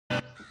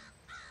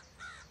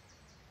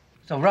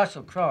So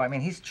Russell Crowe, I mean,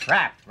 he's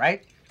trapped,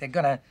 right? They're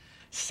gonna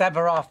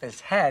sever off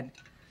his head,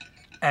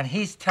 and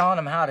he's telling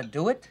him how to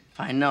do it?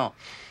 I know.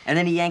 And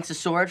then he yanks a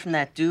sword from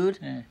that dude.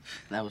 Yeah.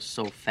 That was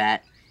so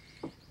fat.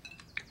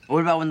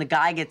 What about when the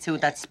guy gets hit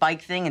with that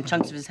spike thing and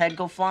chunks of his head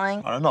go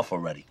flying? Enough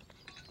already.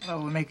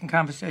 Well, we're making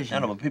conversation. I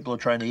know, but people are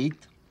trying to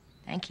eat.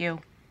 Thank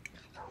you.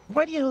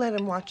 Why do you let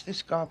him watch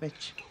this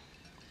garbage?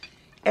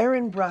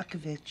 Erin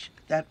Brockovich,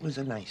 that was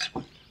a nice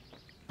one.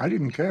 I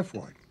didn't care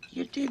for it.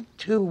 You did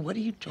too. What are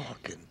you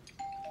talking?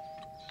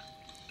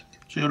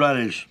 See what that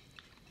is.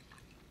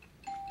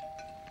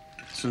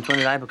 Since when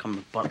did I become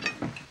a butler?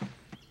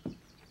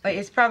 Wait,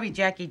 it's probably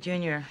Jackie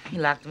Jr. He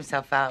locked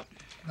himself out.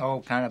 No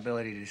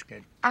accountability to this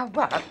kid.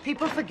 Well,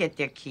 people forget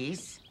their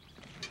keys.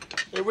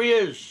 Here he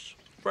is.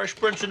 Fresh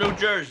Prince of New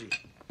Jersey.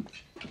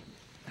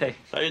 Hey.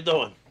 How you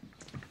doing?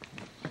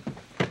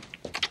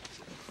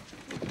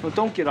 Well,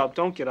 don't get up,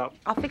 don't get up.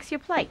 I'll fix your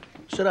plate.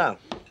 Sit down.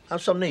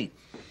 Have something to eat.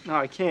 No,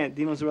 I can't.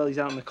 Dino Zarelli's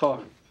out in the car.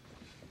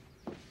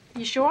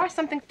 You sure?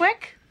 Something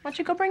quick? Why don't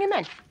you go bring him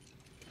in?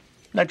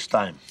 Next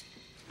time.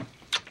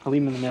 I'll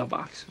leave him in the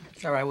mailbox.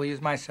 It's all right, we'll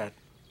use my set.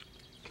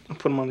 I'll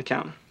put him on the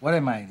counter. What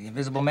am I, the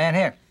invisible man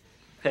here?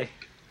 Hey.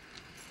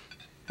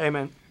 Hey,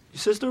 man. Your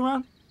sister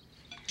around?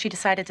 She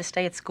decided to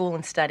stay at school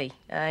and study.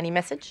 Any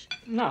message?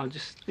 No,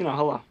 just,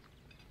 hello.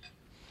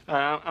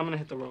 I'm gonna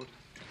hit the road.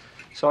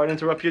 Sorry to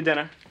interrupt your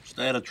dinner.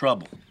 Stay out of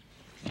trouble.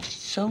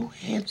 So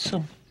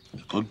handsome.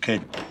 Good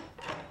kid.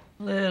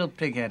 Little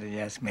pig-headed, you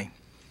ask me.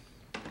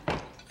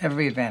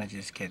 Every advantage of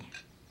this kid.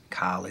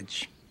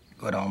 College,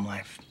 good home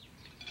life.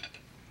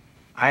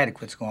 I had to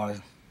quit school when I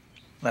was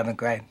 11th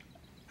grade.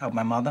 Help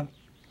my mother.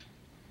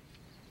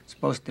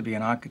 Supposed to be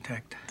an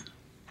architect.